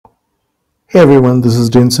Hey everyone, this is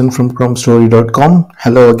Dinson from ChromeStory.com.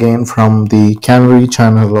 Hello again from the Canary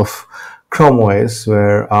channel of Chrome OS,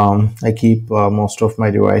 where I keep most of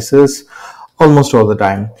my devices almost all the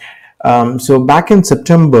time. So back in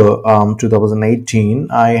September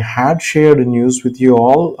 2018, I had shared a news with you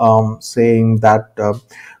all saying that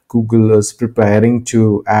Google is preparing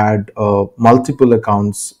to add multiple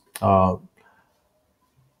accounts per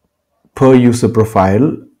user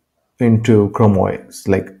profile into Chrome OS.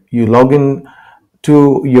 Like you log in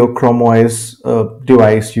to your Chrome OS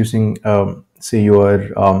device using, say, your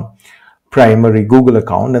primary Google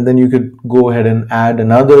account, and then you could go ahead and add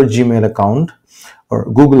another Gmail account or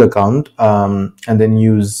Google account, and then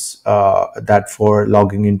use that for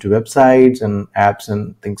logging into websites and apps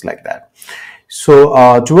and things like that.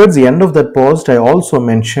 So towards the end of that post, I also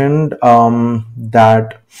mentioned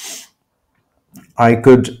that I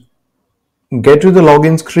could get to the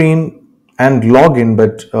login screen and log in,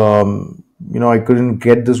 but I couldn't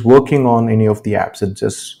get this working on any of the apps. It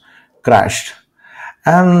just crashed,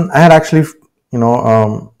 and I had actually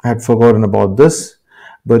had forgotten about this.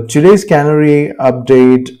 But today's Canary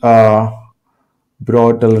update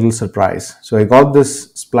brought a little surprise. So I got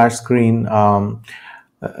this splash screen asking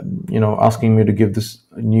me to give this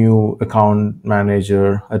new account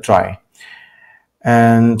manager a try,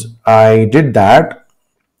 and I did that,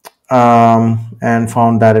 and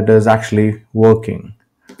found that it is actually working.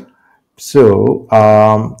 So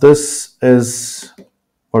this is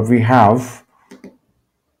what we have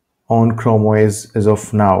on Chrome OS as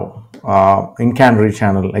of now. In Canary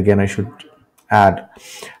channel, again, I should add.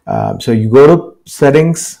 So you go to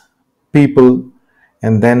settings, people,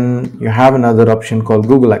 and then you have another option called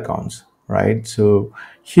Google accounts, right? So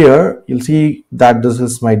here you'll see that this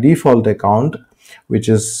is my default account, which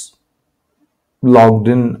is logged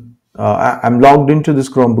in. I'm logged into this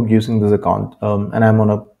Chromebook using this account, and I'm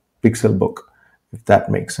on a Pixelbook, if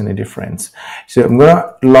that makes any difference. So I'm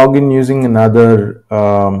gonna log in using another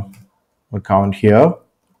account here.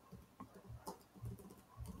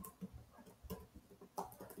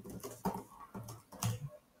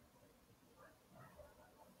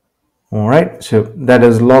 All right, so that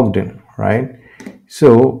is logged in, right?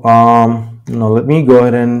 So now let me go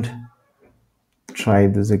ahead and try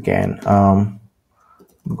this again. I'm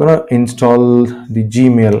gonna install the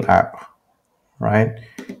Gmail app, right?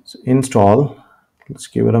 So install, let's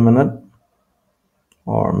give it a minute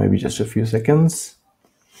or maybe just a few seconds.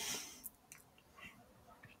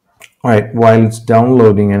 All right, while it's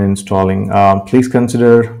downloading and installing, please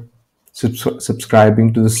consider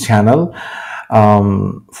subscribing to this channel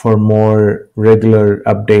for more regular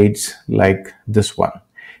updates like this one.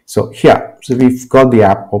 So here, so we've got the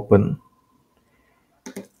app open,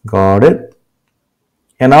 got it,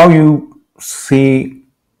 and now you see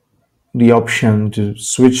the option to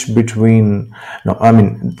switch between. No, I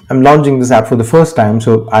mean, I'm launching this app for the first time,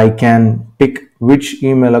 so I can pick which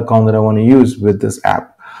email account that I want to use with this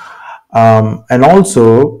app. And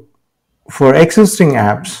also for existing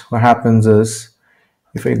apps, what happens is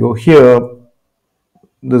if I go here,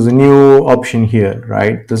 there's a new option here,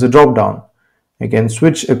 right? There's a drop down. I can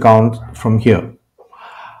switch account from here.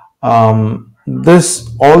 This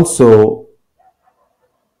also,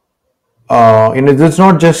 it's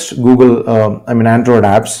not just Google, Android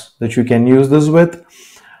apps that you can use this with.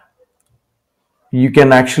 You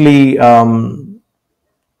can actually log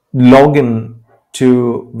in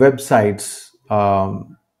to websites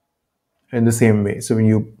in the same way. So when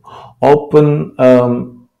you open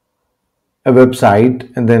a website,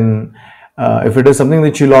 and then if it is something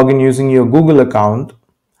that you log in using your Google account,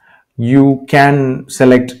 you can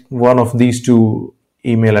select one of these two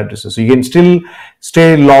email addresses. So you can still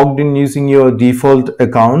stay logged in using your default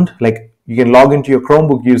account. Like you can log into your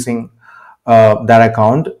Chromebook using that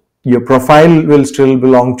account. Your profile will still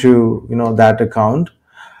belong to that account,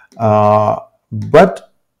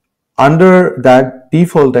 but under that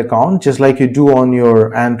default account, just like you do on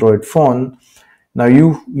your Android phone, now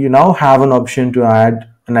you now have an option to add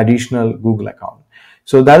an additional Google account.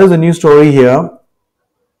 So that is a new story here.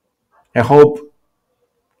 I hope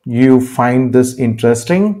you find this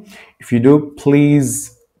interesting. If you do,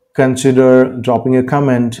 please consider dropping a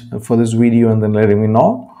comment for this video and then letting me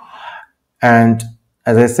know. And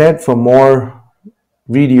as I said, for more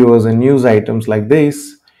videos and news items like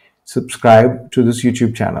this, subscribe to this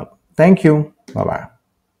YouTube channel. Thank you. Bye-bye.